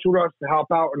in touch with us to help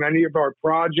out on any of our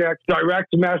projects, direct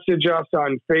message us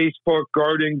on Facebook,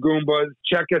 Garden Goombas.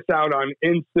 Check us out on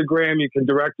Instagram. You can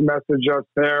direct message us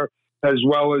there, as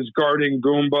well as Garden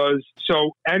Goombas.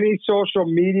 So any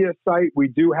social media site, we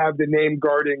do have the name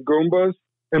Garden Goombas.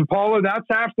 And Paula, that's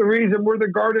half the reason we're the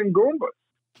Garden Goombas.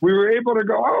 We were able to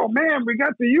go, oh man, we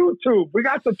got the YouTube, we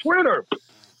got the Twitter.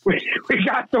 We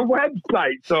got the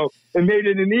website, so it made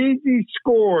it an easy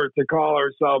score to call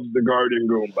ourselves the Garden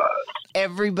Goombas.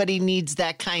 Everybody needs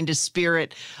that kind of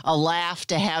spirit, a laugh,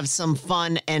 to have some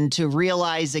fun, and to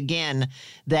realize again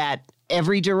that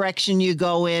every direction you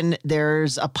go in,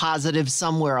 there's a positive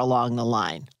somewhere along the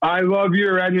line. I love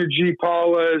your energy,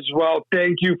 Paula, as well.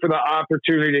 Thank you for the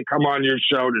opportunity to come on your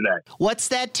show today. What's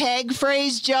that tag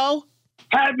phrase, Joe?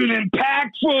 Have an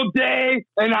impactful day,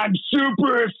 and I'm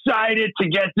super excited to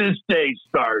get this day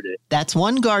started. That's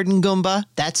one Garden Goomba.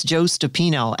 That's Joe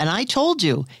Stupino. And I told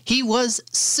you, he was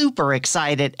super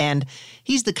excited, and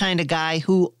he's the kind of guy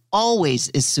who always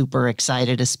is super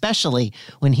excited, especially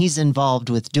when he's involved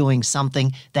with doing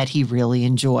something that he really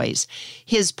enjoys.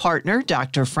 His partner,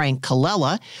 Dr. Frank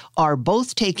Colella, are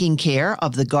both taking care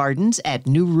of the gardens at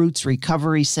New Roots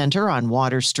Recovery Center on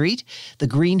Water Street, the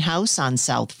Greenhouse on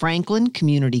South Franklin,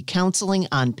 Community Counseling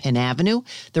on Penn Avenue,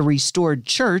 the Restored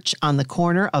Church on the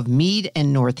corner of Meade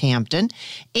and Northampton,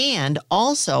 and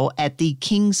also at the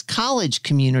King's College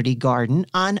Community Garden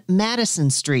on Madison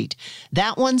Street.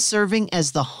 That one serving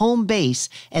as the home base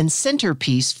and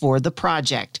centerpiece for the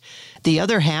project. The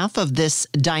other half of this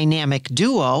dynamic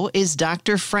duo is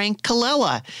Dr. Frank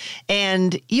Colella,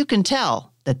 and you can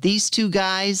tell that these two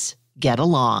guys get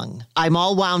along. I'm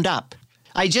all wound up.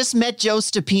 I just met Joe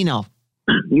Stupino.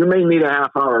 You may need a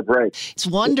half-hour break. It's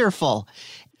wonderful.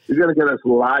 You're going to get us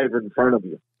live in front of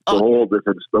you. It's a whole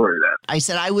different story then. I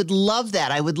said, I would love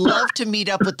that. I would love to meet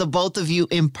up with the both of you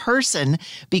in person,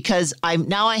 because I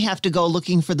have to go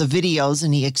looking for the videos,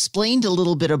 and he explained a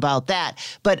little bit about that.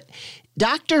 But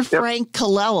Dr. Frank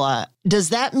Colella, does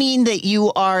that mean that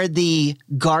you are the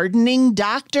gardening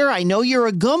doctor? I know you're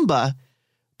a Goomba,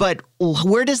 but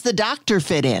where does the doctor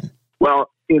fit in? Well,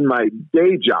 in my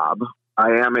day job,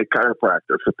 I am a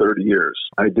chiropractor for 30 years.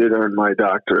 I did earn my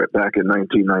doctorate back in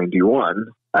 1991.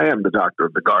 I am the doctor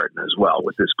of the garden as well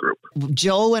with this group.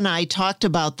 Joe and I talked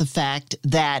about the fact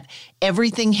that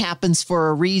everything happens for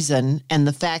a reason, and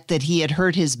the fact that he had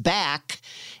hurt his back,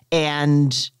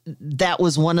 and that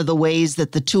was one of the ways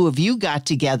that the two of you got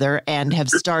together and have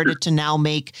started to now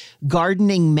make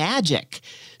gardening magic.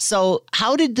 So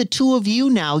how did the two of you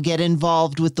now get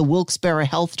involved with the Wilkes-Barre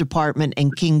Health Department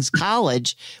and King's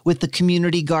College with the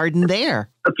community garden there?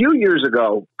 A few years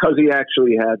ago, because he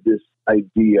actually had this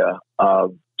idea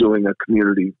of doing a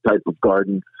community type of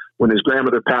garden. When his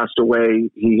grandmother passed away,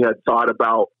 he had thought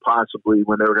about possibly,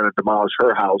 when they were going to demolish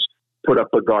her house, put up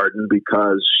a garden,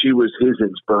 because she was his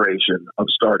inspiration of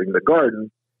starting the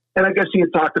garden. And I guess he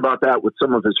had talked about that with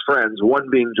some of his friends, one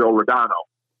being Joe Rodano,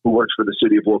 who works for the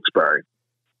city of Wilkes-Barre.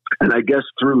 And I guess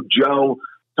through Joe,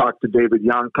 talked to David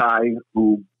Yonkai,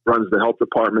 who runs the health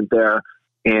department there.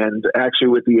 And actually,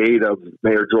 with the aid of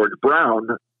Mayor George Brown,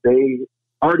 they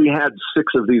already had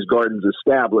 6 of these gardens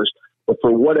established. But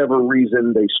for whatever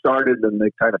reason, they started and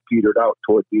they kind of petered out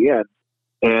toward the end.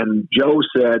 And Joe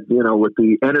said, with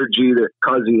the energy that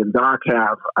Cuzzy and Doc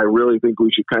have, I really think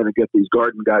we should kind of get these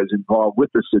garden guys involved with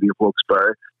the city of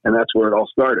Wilkes-Barre. And that's where it all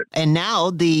started. And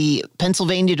now the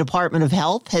Pennsylvania Department of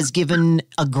Health has given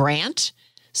a grant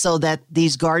so that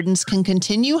these gardens can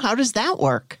continue. How does that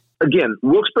work? Again,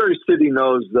 Wilkes-Barre City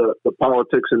knows the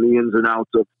politics and the ins and outs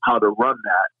of how to run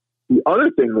that. The other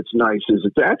thing that's nice is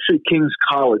it's actually King's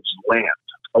College land.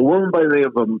 A woman by the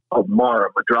name of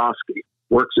Mara Madrowski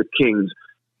works at King's.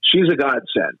 She's a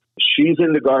godsend. She's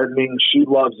into gardening. She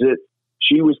loves it.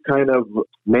 She was kind of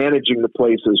managing the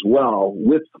place as well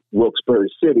with Wilkes-Barre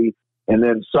City. And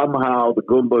then somehow the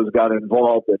Goombas got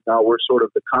involved, and now we're sort of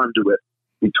the conduit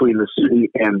between the city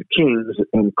and King's.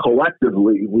 And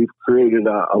collectively, we've created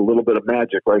a little bit of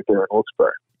magic right there in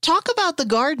Wilkes-Barre. Talk about the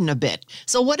garden a bit.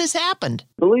 So what has happened?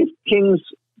 I believe King's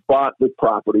bought the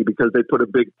property because they put a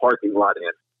big parking lot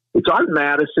in. It's on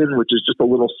Madison, which is just a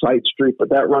little side street, but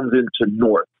that runs into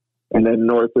North. And then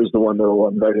North is the one that will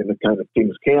run right into kind of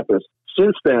King's campus.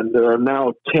 Since then, there are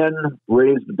now 10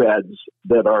 raised beds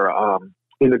that are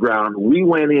in the ground. We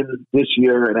went in this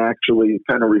year and actually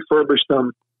kind of refurbished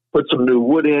them, put some new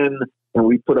wood in, and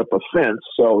we put up a fence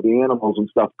so the animals and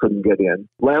stuff couldn't get in.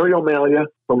 Larry O'Malia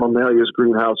from O'Malia's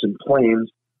Greenhouse in Plains,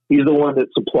 he's the one that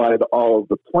supplied all of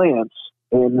the plants.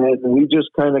 And then we just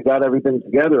kind of got everything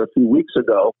together a few weeks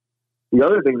ago. The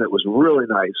other thing that was really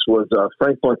nice was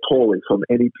Frank Bartoli from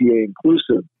NEPA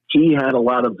Inclusive. He had a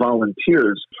lot of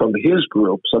volunteers from his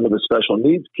group, some of the special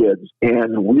needs kids,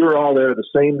 and we were all there the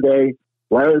same day.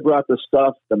 Larry brought the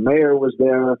stuff. The mayor was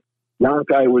there.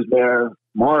 Yonkai was there.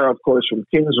 Mara, of course, from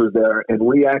King's was there, and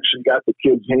we actually got the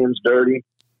kids' hands dirty,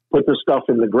 put the stuff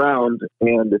in the ground,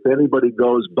 and if anybody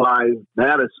goes by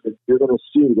Madison, you're going to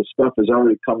see the stuff is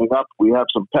already coming up. We have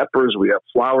some peppers. We have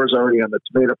flowers already on the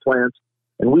tomato plants.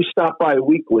 And we stop by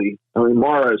weekly. I mean,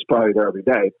 Mara is probably there every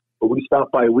day, but we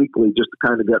stop by weekly just to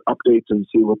kind of get updates and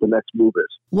see what the next move is.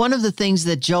 One of the things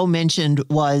that Joe mentioned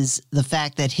was the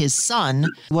fact that his son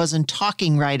wasn't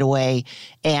talking right away,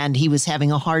 and he was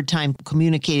having a hard time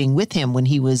communicating with him when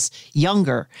he was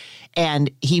younger.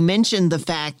 And he mentioned the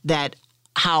fact that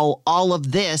how all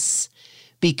of this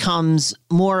becomes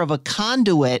more of a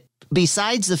conduit,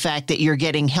 besides the fact that you're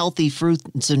getting healthy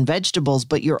fruits and vegetables,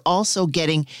 but you're also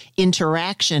getting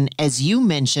interaction, as you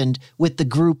mentioned, with the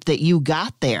group that you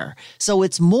got there. So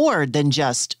it's more than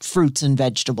just fruits and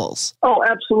vegetables. Oh,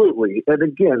 absolutely. And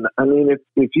again, I mean,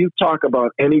 if you talk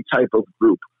about any type of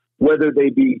group, whether they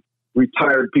be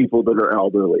retired people that are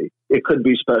elderly, it could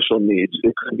be special needs,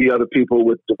 it could be other people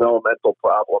with developmental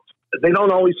problems, they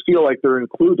don't always feel like they're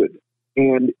included.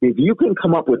 And if you can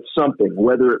come up with something,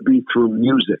 whether it be through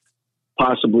music,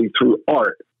 possibly through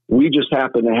art, we just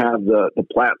happen to have the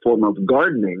platform of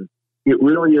gardening. It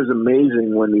really is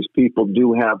amazing when these people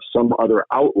do have some other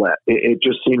outlet. It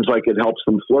just seems like it helps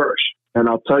them flourish. And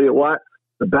I'll tell you what,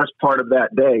 the best part of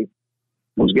that day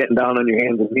was getting down on your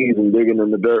hands and knees and digging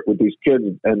in the dirt with these kids,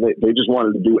 and they just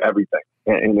wanted to do everything.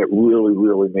 And it really,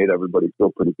 really made everybody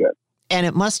feel pretty good. And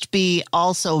it must be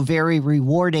also very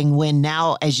rewarding when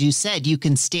now, as you said, you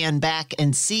can stand back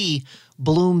and see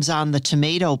blooms on the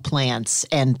tomato plants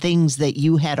and things that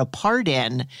you had a part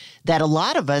in that a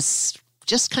lot of us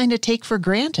just kind of take for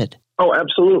granted. Oh,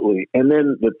 absolutely. And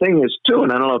then the thing is, too,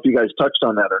 and I don't know if you guys touched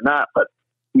on that or not, but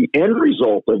the end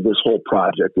result of this whole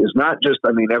project is not just,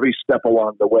 I mean, every step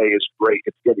along the way is great.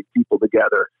 It's getting people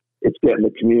together. It's getting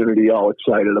the community all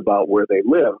excited about where they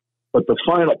live. But the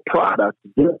final product,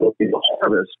 the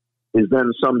harvest, is then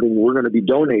something we're going to be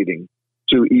donating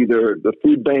to either the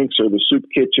food banks or the soup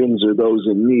kitchens or those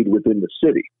in need within the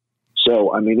city.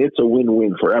 So, I mean, it's a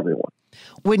win-win for everyone.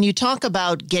 When you talk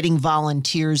about getting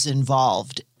volunteers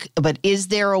involved, but is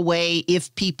there a way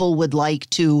if people would like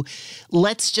to,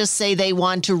 let's just say they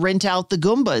want to rent out the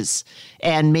Goombas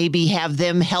and maybe have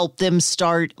them help them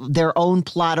start their own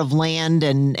plot of land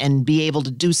and be able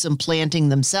to do some planting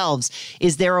themselves.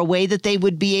 Is there a way that they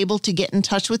would be able to get in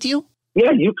touch with you?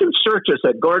 Yeah, you can search us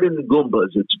at Garden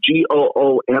Goombas. It's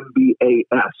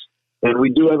GOOMBAS. And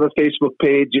we do have a Facebook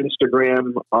page,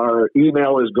 Instagram. Our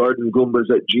email is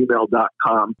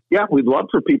gardengoombas@gmail.com. Yeah, we'd love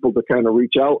for people to kind of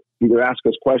reach out, either ask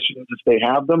us questions if they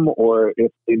have them, or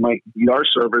if they might need our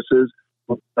services,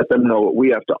 let them know what we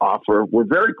have to offer. We're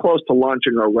very close to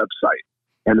launching our website,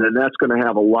 and then that's going to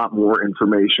have a lot more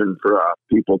information for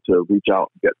people to reach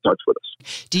out and get in touch with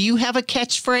us. Do you have a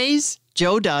catchphrase?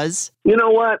 Joe does. You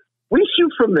know what? We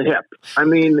shoot from the hip. I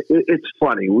mean, it's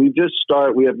funny. We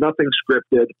have nothing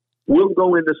scripted. We'll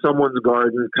go into someone's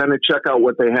garden, kind of check out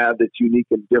what they have that's unique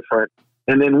and different,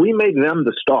 and then we make them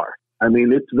the star. I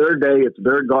mean, it's their day, it's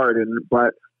their garden,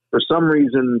 but for some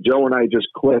reason, Joe and I just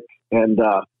click, and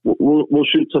we'll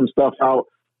shoot some stuff out.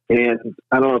 And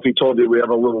I don't know if he told you, we have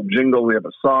a little jingle. We have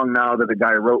a song now that a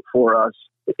guy wrote for us.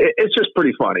 It's just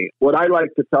pretty funny. What I like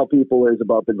to tell people is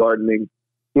about the gardening,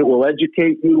 it will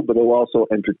educate you, but it will also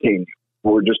entertain you.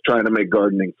 We're just trying to make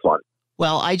gardening fun.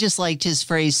 Well, I just liked his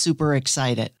phrase, super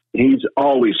excited. He's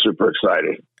always super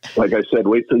excited. Like I said,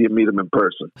 wait till you meet him in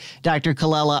person. Dr.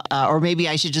 Colella, or maybe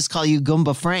I should just call you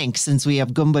Goomba Frank, since we have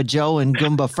Goomba Joe and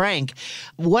Goomba Frank.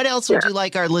 What else would you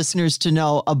like our listeners to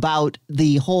know about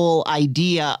the whole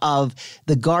idea of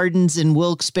the gardens in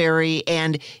Wilkes-Barre?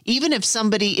 And even if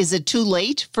is it too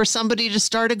late for somebody to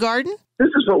start a garden?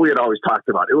 This is what we had always talked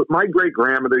about. My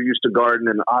great-grandmother used to garden,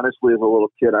 and honestly, as a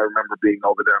little kid, I remember being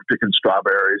over there and picking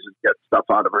strawberries and getting stuff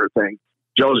out of her thing.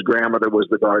 Joe's grandmother was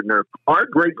the gardener. Our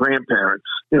great-grandparents,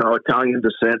 Italian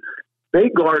descent, they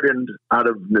gardened out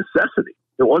of necessity.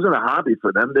 It wasn't a hobby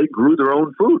for them. They grew their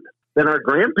own food. Then our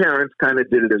grandparents kind of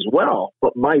did it as well.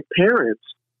 But my parents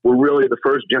were really the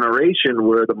first generation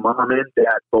where the mom and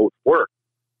dad both worked.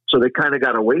 So they kind of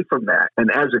got away from that.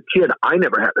 And as a kid, I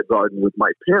never had to garden with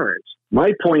my parents.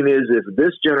 My point is, if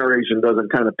this generation doesn't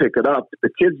kind of pick it up, the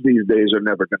kids these days are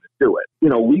never going to do it.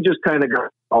 We just kind of got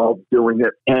all doing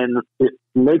it, and it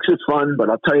makes it fun. But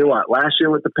I'll tell you what, last year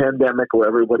with the pandemic where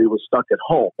everybody was stuck at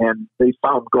home, and they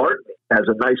found gardening as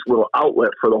a nice little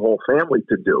outlet for the whole family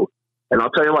to do. And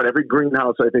I'll tell you what, every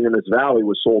greenhouse, I think, in this valley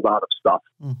was sold out of stuff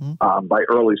by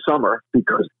early summer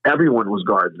because everyone was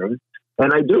gardening.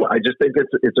 And I just think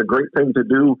it's a great thing to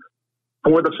do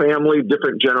for the family.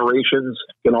 Different generations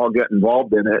can all get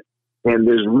involved in it. And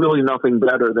there's really nothing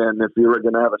better than if you're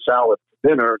going to have a salad for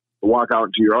dinner, walk out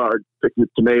into your yard, pick your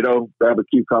tomato, grab a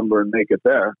cucumber, and make it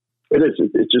there.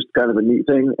 It's just kind of a neat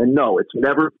thing. And no, it's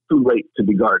never too late to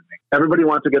be gardening. Everybody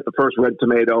wants to get the first red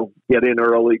tomato, get in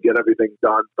early, get everything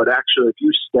done. But actually, if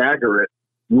you stagger it,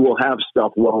 you will have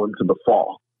stuff well into the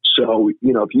fall. So,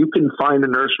 if you can find a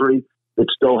nursery that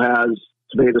still has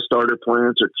tomato starter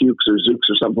plants or cukes or zooks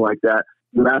or something like that,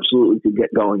 you absolutely could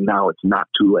get going now. It's not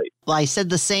too late. Well, I said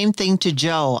the same thing to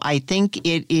Joe. I think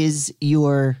it is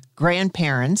your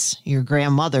grandparents, your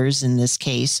grandmothers in this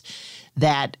case,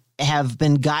 that have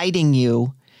been guiding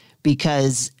you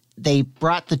because they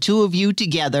brought the two of you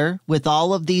together with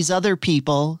all of these other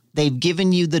people. They've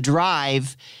given you the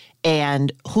drive.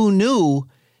 And who knew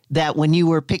that when you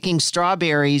were picking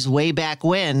strawberries way back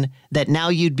when, that now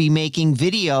you'd be making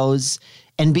videos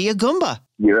and be a Goomba?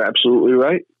 You're absolutely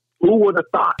right. Who would have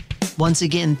thought? Once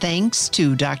again, thanks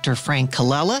to Dr. Frank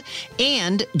Colella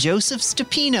and Joseph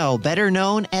Stupino, better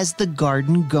known as the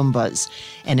Garden Goombas.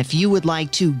 And if you would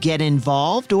like to get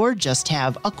involved or just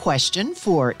have a question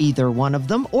for either one of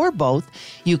them or both,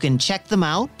 you can check them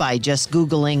out by just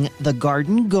Googling the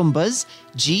Garden Goombas,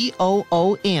 Goombas.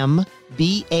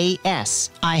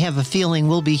 I have a feeling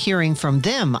we'll be hearing from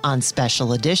them on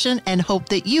Special Edition and hope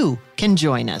that you can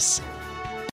join us.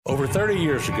 Over 30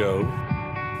 years ago,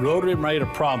 Rotary made a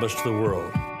promise to the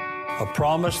world, a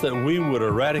promise that we would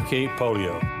eradicate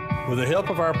polio. With the help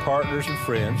of our partners and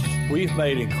friends, we've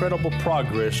made incredible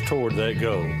progress toward that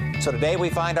goal. So today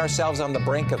we find ourselves on the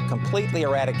brink of completely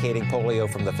eradicating polio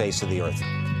from the face of the earth.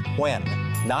 When,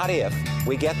 not if,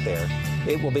 we get there,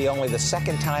 it will be only the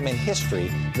second time in history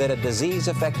that a disease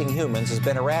affecting humans has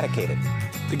been eradicated.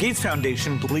 The Gates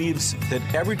Foundation believes that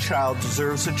every child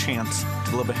deserves a chance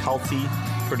to live a healthy,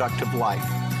 productive life.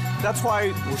 That's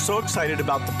why we're so excited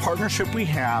about the partnership we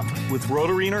have with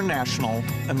Rotary International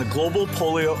and the Global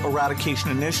Polio Eradication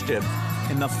Initiative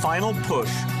in the final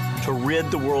push to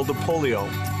rid the world of polio.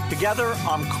 Together,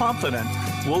 I'm confident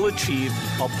we'll achieve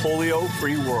a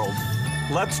polio-free world.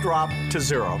 Let's drop to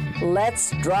zero.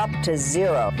 Let's drop to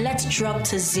zero. Let's drop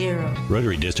to zero.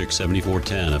 Rotary District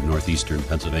 7410 of Northeastern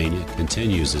Pennsylvania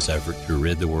continues this effort to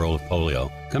rid the world of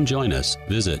polio. Come join us.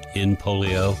 Visit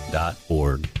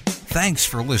inpolio.org. Thanks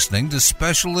for listening to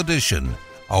Special Edition,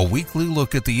 a weekly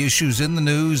look at the issues in the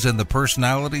news and the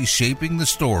personalities shaping the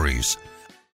stories.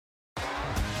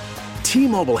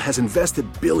 T-Mobile has invested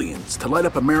billions to light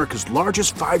up America's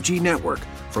largest 5G network,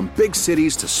 from big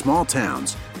cities to small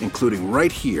towns, including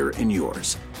right here in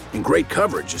yours. And great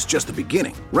coverage is just the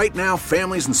beginning. Right now,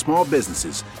 families and small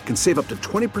businesses can save up to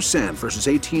 20% versus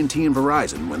AT&T and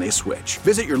Verizon when they switch.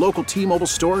 Visit your local T-Mobile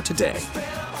store today.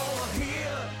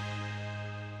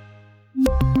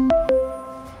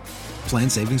 Plan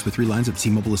savings with 3 lines of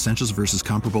T-Mobile Essentials versus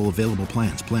comparable available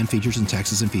plans. Plan features and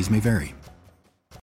taxes and fees may vary.